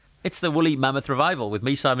It's the Woolly Mammoth Revival with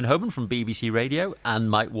me, Simon Hoban from BBC Radio,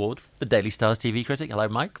 and Mike Ward, the Daily Star's TV critic. Hello,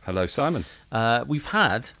 Mike. Hello, Simon. We've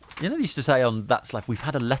had, they used to say on That's Life, we've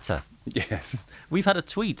had a letter. Yes. We've had a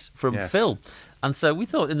tweet from Phil. And so we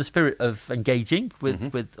thought, in the spirit of engaging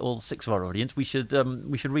with all 6 of our audience, we should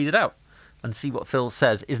read it out and see what Phil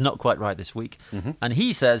says is not quite right this week. And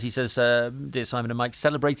he says, Dear Simon and Mike,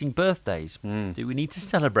 celebrating birthdays. Do we need to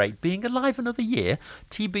celebrate being alive another year?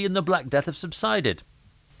 TB and the Black Death have subsided.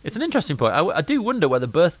 It's an interesting point. I do wonder whether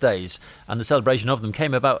birthdays and the celebration of them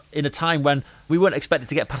came about in a time when we weren't expected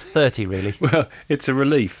to get past 30, really. Well, it's a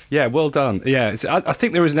relief. Yeah, well done. Yeah, I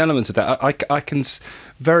think there is an element of that. I can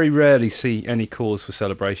very rarely see any cause for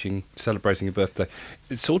celebrating a birthday.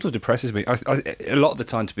 It sort of depresses me. A lot of the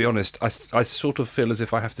time, to be honest, I sort of feel as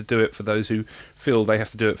if I have to do it for those who feel they have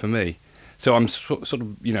to do it for me. So I'm sort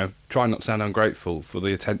of, trying not to sound ungrateful for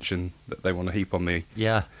the attention that they want to heap on me.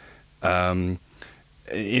 Yeah.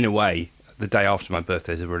 In a way, the day after my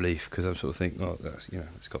birthday is a relief because I'm sort of thinking, well, that's,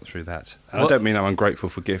 it's got through that. And I don't mean I'm ungrateful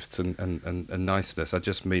for gifts and niceness. I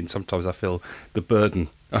just mean sometimes I feel the burden.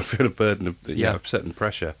 I feel a burden of a certain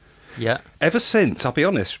pressure. Yeah. Ever since, I'll be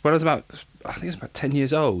honest, when I was about 10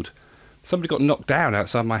 years old, somebody got knocked down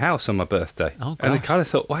outside my house on my birthday. Oh, and I kind of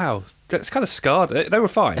thought, wow, it's kind of scarred. They were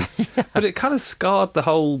fine, but it kind of scarred the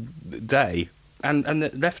whole day. And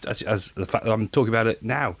it left, as the fact that I'm talking about it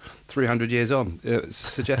now, 300 years on, it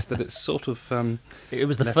suggests that it's sort of... it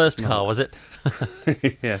was the first car, was it?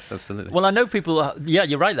 Yes, absolutely. Well, I know people... Yeah,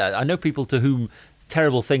 you're right there. I know people to whom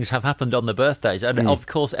terrible things have happened on their birthdays. And, of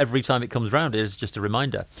course, every time it comes round, it is just a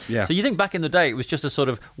reminder. Yeah. So you think back in the day, it was just a sort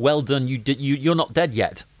of, well done, you're not dead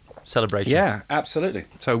yet celebration. Yeah, absolutely.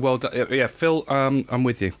 So well done. Yeah, Phil, I'm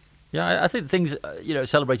with you. Yeah, I think things,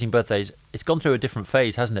 celebrating birthdays, it's gone through a different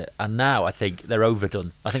phase, hasn't it? And now I think they're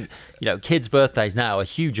overdone. I think, kids' birthdays now are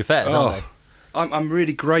huge affairs, aren't they? I'm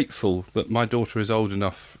really grateful that my daughter is old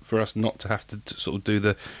enough for us not to have to sort of do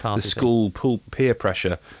the school peer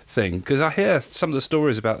pressure thing. Because I hear some of the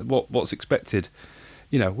stories about what's expected.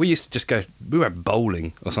 We used to just we went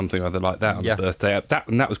bowling or something other like that on the birthday.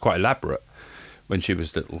 And that was quite elaborate when she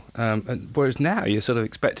was little. And whereas now you're sort of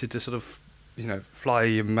expected to sort of fly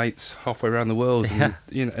your mates halfway around the world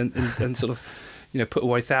and sort of, put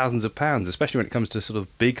away thousands of pounds, especially when it comes to sort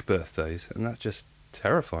of big birthdays. And that's just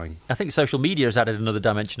terrifying. I think social media has added another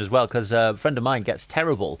dimension as well, because a friend of mine gets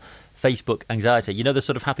terrible Facebook anxiety. The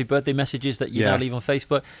sort of happy birthday messages that you now leave on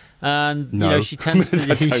Facebook. And, she tends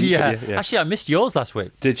to... Actually, I missed yours last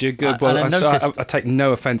week. Did you? Good. Well, I take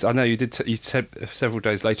no offence. I know you did. You said several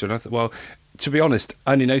days later, and I thought, well... To be honest,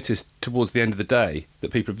 I only noticed towards the end of the day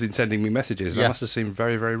that people have been sending me messages. And I must have seemed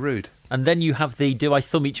very, very rude. And then you have the, do I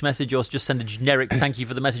thumb each message or just send a generic thank you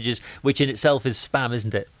for the messages, which in itself is spam,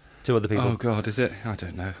 isn't it, to other people? Oh, God, is it? I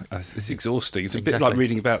don't know. It's exhausting. It's a bit like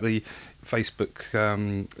reading about the Facebook,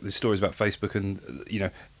 the stories about Facebook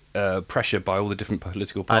and, pressure by all the different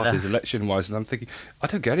political parties election-wise, and I'm thinking, I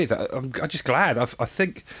don't get it. I'm just glad. I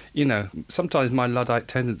think, sometimes my Luddite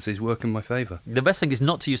tendencies work in my favour. The best thing is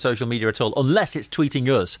not to use social media at all, unless it's tweeting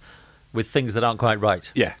us with things that aren't quite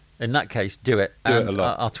right. Yeah. In that case, do it. Do it a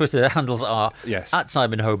lot. Our Twitter handles are at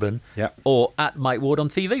Simon Hoban or at Mike Ward on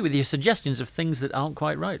TV with your suggestions of things that aren't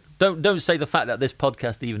quite right. Don't say the fact that this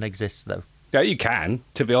podcast even exists, though. Yeah, you can.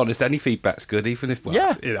 To be honest, any feedback's good, even if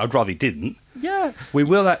I'd rather you didn't. Yeah, we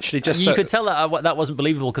will actually just. You could tell that that wasn't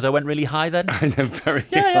believable because I went really high then. I know, very high.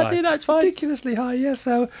 Yeah, do that. It's fine. Ridiculously high. Yeah,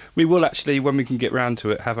 so we will actually, when we can get round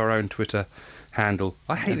to it, have our own Twitter handle.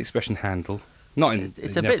 I hate the expression handle. Not in.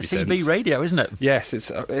 It's a bit CB sense. Radio, isn't it? Yes,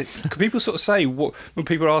 it's. People sort of say when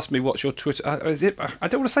people ask me what's your Twitter. Is it? I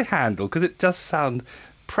don't want to say handle because it does sound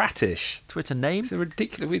prattish. Twitter name. It's a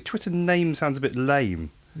ridiculous. Twitter name sounds a bit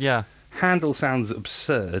lame. Yeah. Handle sounds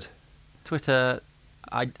absurd. Twitter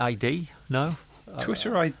ID? No?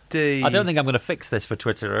 Twitter ID. I don't think I'm going to fix this for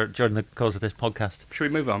Twitter during the course of this podcast.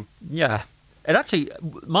 Should we move on? Yeah.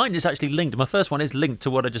 Mine is actually linked. My first one is linked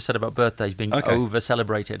to what I just said about birthdays being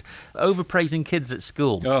over-celebrated. Over-praising kids at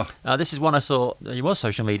school. Oh. This is one I saw, it was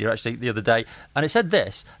social media actually, the other day, and it said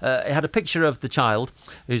this. It had a picture of the child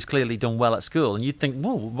who's clearly done well at school, and you'd think,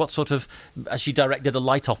 whoa, what sort of... Has she directed a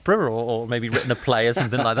light opera or maybe written a play or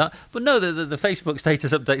something like that? But no, the Facebook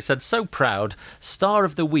status update said, so proud, star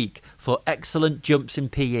of the week for excellent jumps in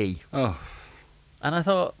PE. Oh. And I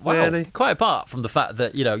thought, wow, really? Quite apart from the fact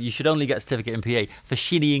that, you should only get a certificate in PE for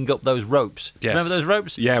shinnying up those ropes. Yes. Remember those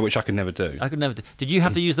ropes? Yeah, which I could never do. I could never do. Did you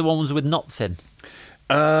have to use the ones with knots in?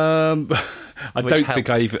 I don't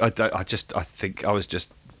think I even... I think I was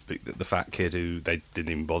just the fat kid who they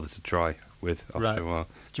didn't even bother to try. with after a while.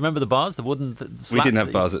 Do you remember the bars, the wooden slats? We didn't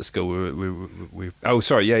have bars at school. We oh,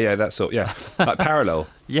 sorry, that sort, like parallel.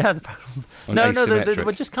 Yeah. No, they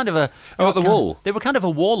were just kind of a... Oh, the wall. They were kind of a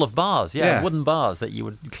wall of bars, wooden bars that you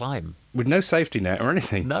would climb. With no safety net or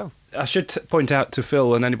anything. No. I should point out to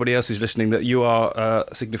Phil and anybody else who's listening that you are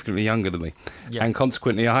significantly younger than me. Yeah. And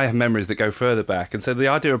consequently, I have memories that go further back. And so the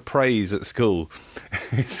idea of praise at school...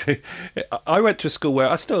 I went to a school where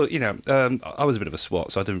I still, I was a bit of a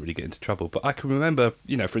swot, so I didn't really get into trouble. But I can remember,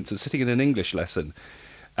 for instance, sitting in an English lesson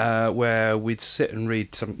where we'd sit and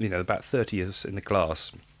read about 30 years in the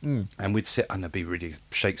class. And we'd sit and there'd be reading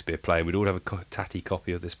Shakespeare play. And we'd all have a tatty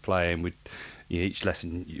copy of this play, and we'd... each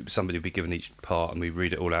lesson, somebody would be given each part, and we'd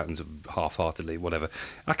read it all out and sort of half-heartedly, whatever.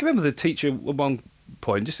 I can remember the teacher at one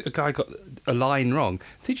point, just a guy got a line wrong.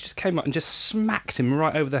 The teacher just came up and just smacked him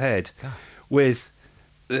right over the head with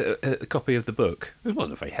a copy of the book. It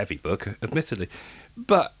wasn't a very heavy book, admittedly.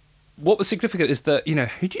 But what was significant is that,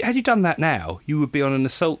 had you done that now, you would be on an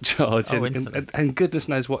assault charge and goodness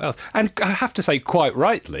knows what else. And I have to say, quite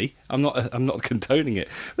rightly, I'm not condoning it,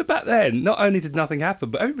 but back then, not only did nothing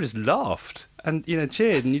happen, but everybody just laughed and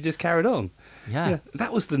cheered, and you just carried on. Yeah,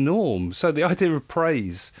 that was the norm. So the idea of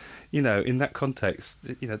praise, in that context,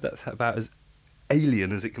 that's about as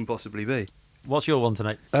alien as it can possibly be. What's your one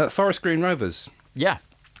tonight? Forest Green Rovers. Yeah.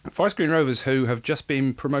 Forest Green Rovers, who have just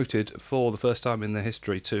been promoted for the first time in their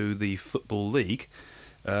history to the Football League,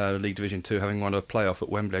 League Division 2, having won a playoff at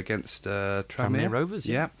Wembley against Tranmere Rovers.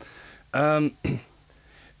 Yeah.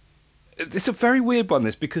 It's a very weird one,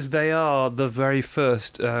 this, because they are the very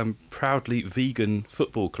first proudly vegan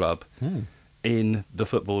football club in the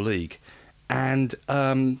Football League. And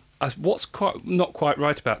what's not quite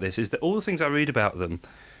right about this is that all the things I read about them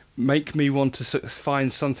make me want to sort of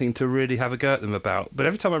find something to really have a go at them about. But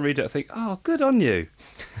every time I read it, I think, oh, good on you.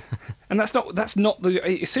 And that's not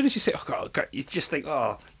the... As soon as you say, oh, God, great, you just think,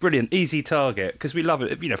 oh, brilliant, easy target. Because we love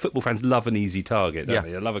it. Football fans love an easy target, don't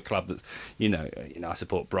they? They love a club that's, I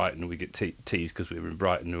support Brighton, we get teased because we were in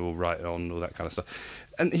Brighton, we're all right on, all that kind of stuff.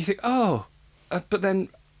 And you think, but then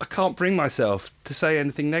I can't bring myself to say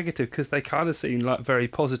anything negative because they kind of seem like very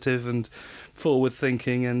positive and forward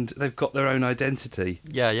thinking, and they've got their own identity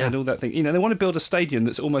and all that thing. They want to build a stadium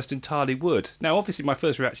that's almost entirely wood. Now obviously my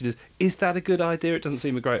first reaction is that a good idea? It doesn't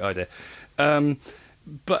seem a great idea,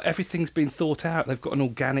 but everything's been thought out. They've got an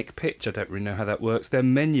organic pitch. I don't really know how that works. Their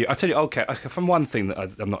menu, I tell you, from one thing that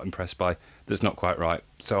I'm not impressed by, that's not quite right,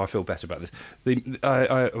 so I feel better about this.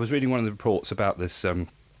 I was reading one of the reports about this the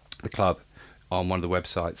club on one of the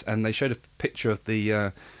websites, and they showed a picture of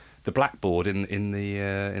the blackboard in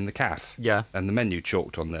the cafe, and the menu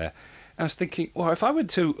chalked on there. I was thinking, well, if I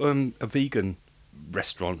went to a vegan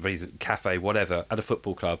restaurant, vegan cafe, whatever, at a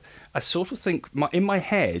football club, I sort of think in my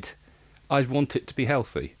head, I'd want it to be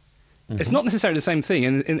healthy. Mm-hmm. It's not necessarily the same thing,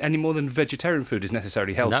 any more than vegetarian food is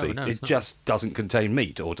necessarily healthy. No, it just doesn't contain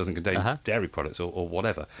meat or doesn't contain dairy products or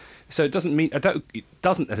whatever. So it doesn't mean it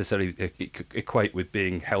doesn't necessarily equate with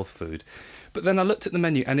being health food. But then I looked at the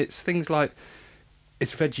menu, and it's things like,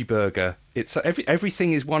 it's veggie burger. It's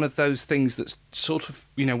everything is one of those things that's sort of,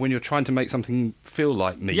 when you're trying to make something feel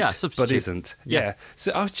like meat, but isn't. Yeah.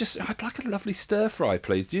 So I'd like a lovely stir fry,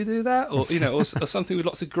 please. Do you do that? Or, or something with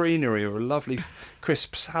lots of greenery, or a lovely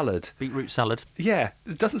crisp salad. Beetroot salad. Yeah.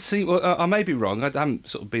 It doesn't seem, I may be wrong. I haven't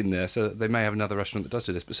sort of been there, so they may have another restaurant that does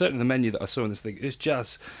do this. But certainly the menu that I saw in this thing is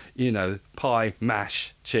just, pie,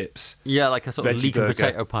 mash, chips. Yeah, like a sort of leek and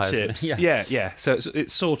potato pie. Chips. Yeah. So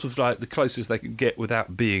it's sort of like the closest they can get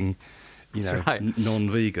without being,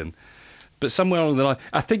 non-vegan. But somewhere along the line,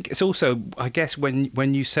 I think it's also, I guess,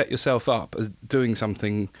 when you set yourself up as doing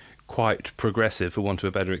something quite progressive, for want of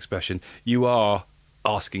a better expression, you are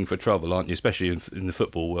asking for trouble, aren't you? Especially in the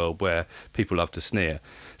football world, where people love to sneer.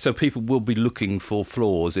 So people will be looking for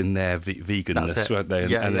flaws in their veganness, won't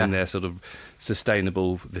they? And in their sort of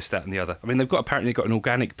sustainable this, that, and the other. I mean, they've apparently got an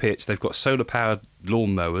organic pitch. They've got solar-powered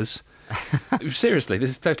lawnmowers. Seriously,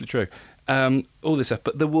 this is totally true. All this stuff,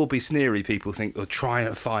 but there will be sneery people or trying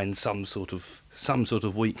to find some sort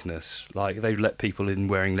of weakness, like they've let people in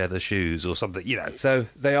wearing leather shoes or something, So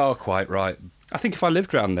they are quite right. I think if I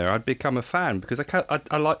lived around there, I'd become a fan, because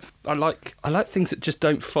I like things that just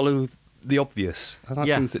don't follow the obvious. I like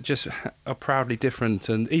things that just are proudly different,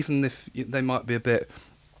 and even if they might be a bit,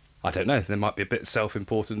 I don't know, they might be a bit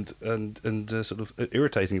self-important and sort of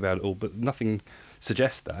irritating about it all, but nothing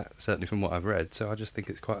suggests that, certainly from what I've read. So I just think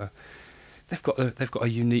it's quite a... They've got a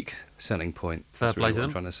unique selling point. That's really what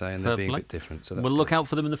I'm trying to say, and they're being a bit different. So we'll look out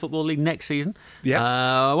for them in the Football League next season.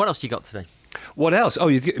 Yeah. What else do you got today? What else? Oh,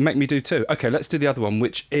 you make me do two. Okay, let's do the other one,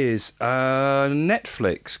 which is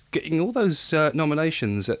Netflix getting all those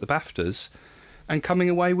nominations at the BAFTAs and coming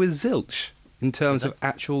away with zilch in terms of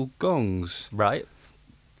actual gongs. Right.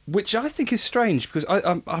 Which I think is strange, because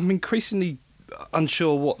I'm increasingly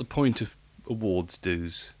unsure what the point of awards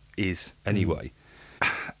is anyway.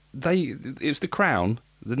 It was The Crown,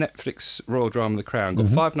 the Netflix royal drama The Crown, got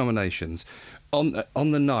 5 nominations. On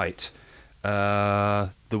the night, the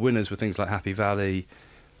winners were things like Happy Valley,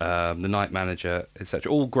 The Night Manager,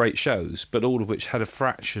 etc. All great shows, but all of which had a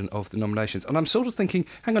fraction of the nominations. And I'm sort of thinking,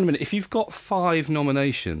 hang on a minute, if you've got 5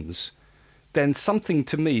 nominations, then something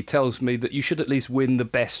to me tells me that you should at least win the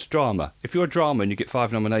best drama. If you're a drama and you get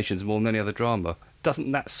 5 nominations more than any other drama,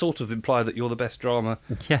 doesn't that sort of imply that you're the best drama?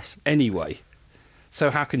 Yes. Anyway. So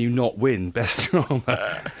how can you not win best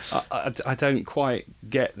drama? I don't quite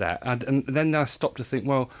get that. And then I stopped to think,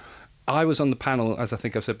 well, I was on the panel, as I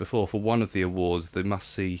think I've said before, for one of the awards, the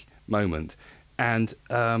must-see moment. And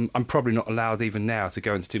I'm probably not allowed even now to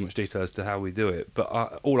go into too much detail as to how we do it. But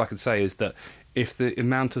all I can say is that if the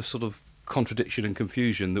amount of sort of contradiction and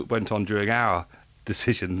confusion that went on during our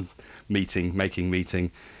making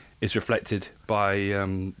meeting is reflected by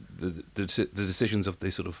the decisions of the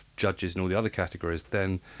sort of judges in all the other categories,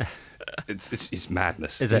 then it's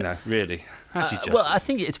madness. Is it? Really? How do you just... Well, I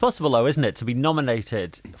think it's possible, though, isn't it, to be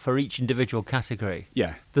nominated for each individual category?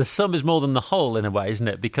 Yeah. The sum is more than the whole, in a way, isn't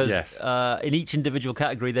it? Because yes. In each individual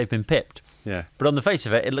category, they've been pipped. Yeah. But on the face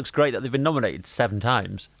of it, it looks great that they've been nominated 7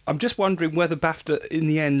 times. I'm just wondering whether BAFTA, in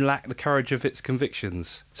the end, lacked the courage of its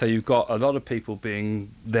convictions. So you've got a lot of people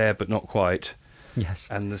being there but not quite. Yes.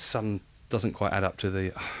 And the sum doesn't quite add up to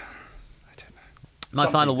the... I don't know. My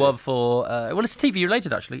final word for... well, it's TV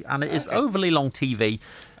related, actually, and it is overly long TV.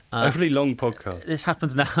 Overly long podcast. This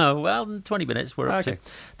happens now, well, 20 minutes we're up to.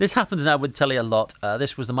 This happens now with telly a lot.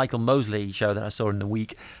 This was the Michael Mosley show that I saw in the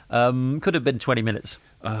week. Could have been 20 minutes.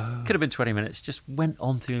 Could have been 20 minutes. Just went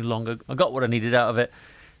on too long. I got what I needed out of it.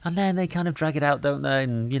 And then they kind of drag it out, don't they?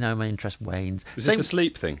 And, my interest wanes. Was this the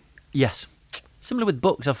sleep thing? Yes. Similar with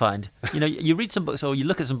books, I find. You read some books or you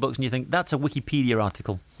look at some books and you think, that's a Wikipedia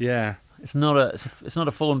article. Yeah. It's not a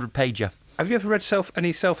 400-pager. Have you ever read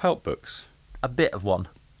any self-help books? A bit of one.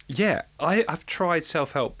 Yeah, I've tried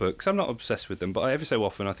self-help books. I'm not obsessed with them, but every so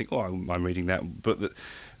often I think, I'm reading that. But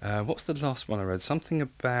what's the last one I read? Something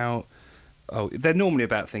about... they're normally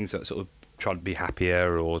about things that sort of trying to be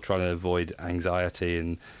happier or trying to avoid anxiety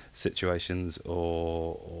in situations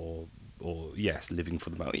or living for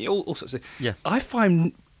the moment. All sorts of things. Yeah. I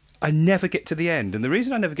find I never get to the end. And the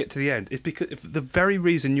reason I never get to the end is because the very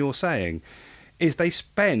reason you're saying is they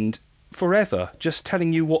spend... forever just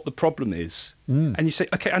telling you what the problem is, and you say,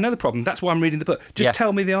 okay, I know the problem, that's why I'm reading the book, just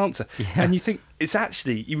tell me the answer. And you think it's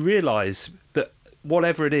actually, you realise that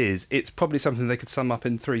whatever it is, it's probably something they could sum up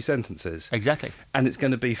in 3 sentences. Exactly. And it's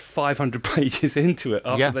going to be 500 pages into it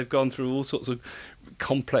after they've gone through all sorts of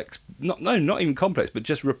complex, not even complex, but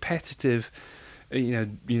just repetitive,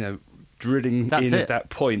 drilling That's in it. At that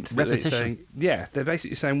point. Repetition. They're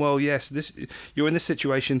basically saying, well, yes, you're in this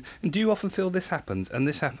situation, and do you often feel this happens, and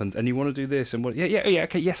you want to do this, and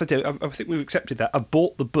okay, yes, I do. I think we've accepted that. I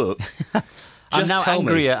bought the book. I'm now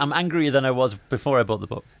angrier. I'm angrier than I was before I bought the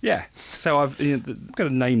book. Yeah. So I'm going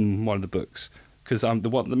to name one of the books because I'm the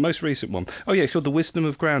most recent one. Oh yeah, it's called The Wisdom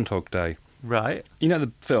of Groundhog Day. Right. You know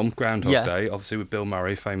the film Groundhog Day, obviously with Bill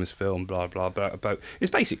Murray, famous film, blah blah blah.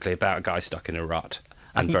 It's basically about a guy stuck in a rut.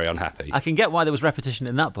 And very unhappy. I can get why there was repetition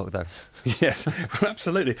in that book, though. Yes, well,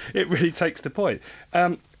 absolutely. It really takes the point.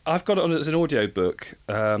 I've got it on as an audio book,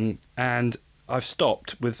 and I've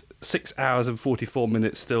stopped with 6 hours and 44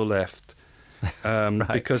 minutes still left,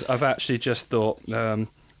 because I've actually just thought I'm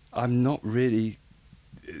not really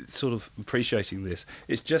sort of appreciating this.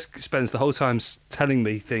 It just spends the whole time telling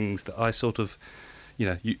me things that I sort of,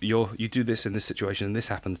 you do this in this situation and this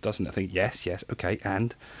happens, doesn't it? I think yes, okay,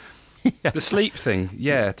 and... The sleep thing,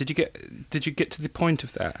 Did you get to the point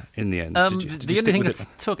of that in the end? The only thing that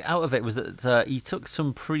took out of it was that he took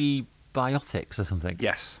some prebiotics or something.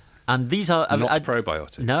 Yes. And these are not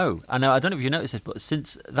probiotics. No, I know. I don't know if you noticed this, but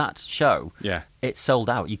since that show, it's sold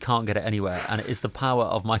out. You can't get it anywhere, and it is the power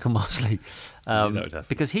of Michael Mosley.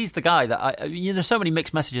 Because he's the guy that there's so many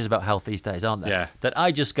mixed messages about health these days, aren't there? Yeah. That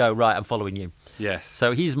I just go, right, I'm following you. Yes.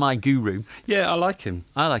 So he's my guru. Yeah, I like him.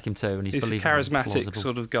 I like him too, and he's a charismatic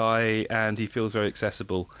sort of guy, and he feels very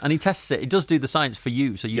accessible. And he tests it. He does do the science for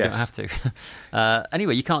you, so you don't have to.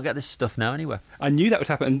 Anyway, you can't get this stuff now anywhere. I knew that would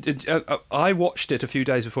happen. I watched it a few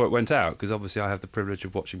days before it went out, because obviously I have the privilege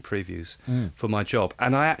of watching previews for my job,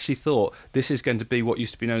 and I actually thought this is going to be what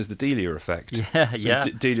used to be known as the Delia effect. Yeah.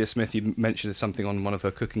 Delia Smith, you mentioned something on one of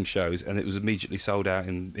her cooking shows, and it was immediately sold out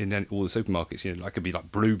in all the supermarkets. Like could be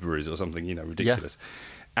like blueberries or something, ridiculous.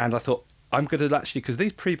 Yeah. And I thought, I'm going to actually, because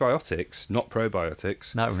these prebiotics, not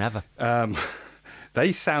probiotics. No, never.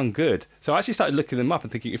 They sound good. So I actually started looking them up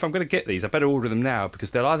and thinking, if I'm going to get these, I better order them now,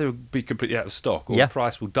 because they'll either be completely out of stock or the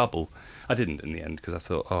price will double. I didn't in the end, because I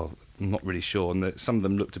thought, I'm not really sure. And some of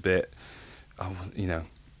them looked a bit,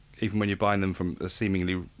 even when you're buying them from a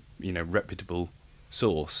seemingly, reputable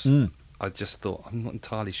source, I just thought, I'm not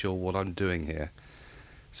entirely sure what I'm doing here.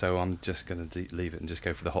 So I'm just going to leave it and just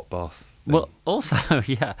go for the hot bath. Well, also,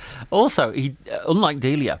 he, unlike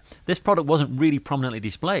Delia, this product wasn't really prominently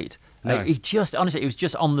displayed. No. He just, honestly, it was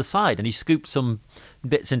just on the side, and he scooped some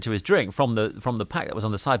bits into his drink from the pack that was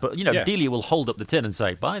on the side. But Delia will hold up the tin and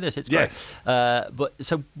say, "Buy this, it's great." But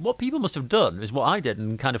so what people must have done is what I did,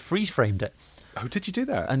 and kind of freeze framed it. Oh, did you do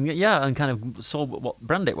that? And and kind of saw what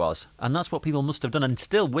brand it was, and that's what people must have done. And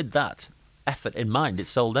still, with that effort in mind, it's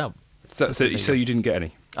sold out. So you didn't get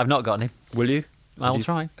any? I've not got any. Will you? I'll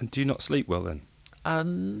try. And do you not sleep well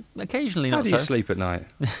then? Occasionally, How not do so. you sleep at night?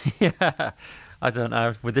 I don't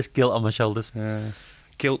know. With this guilt on my shoulders.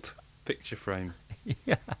 Guilt picture frame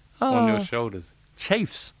on your shoulders.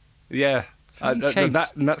 Chafes. Yeah. And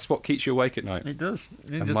that's what keeps you awake at night. It does.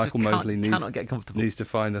 And Michael Mosley cannot get comfortable. needs to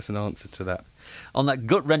find us an answer to that. On that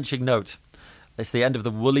gut-wrenching note, it's the end of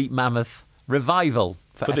the Woolly Mammoth Revival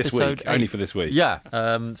for this week. 8. Only for this week. Yeah.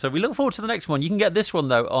 So we look forward to the next one. You can get this one,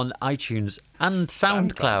 though, on iTunes and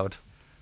SoundCloud.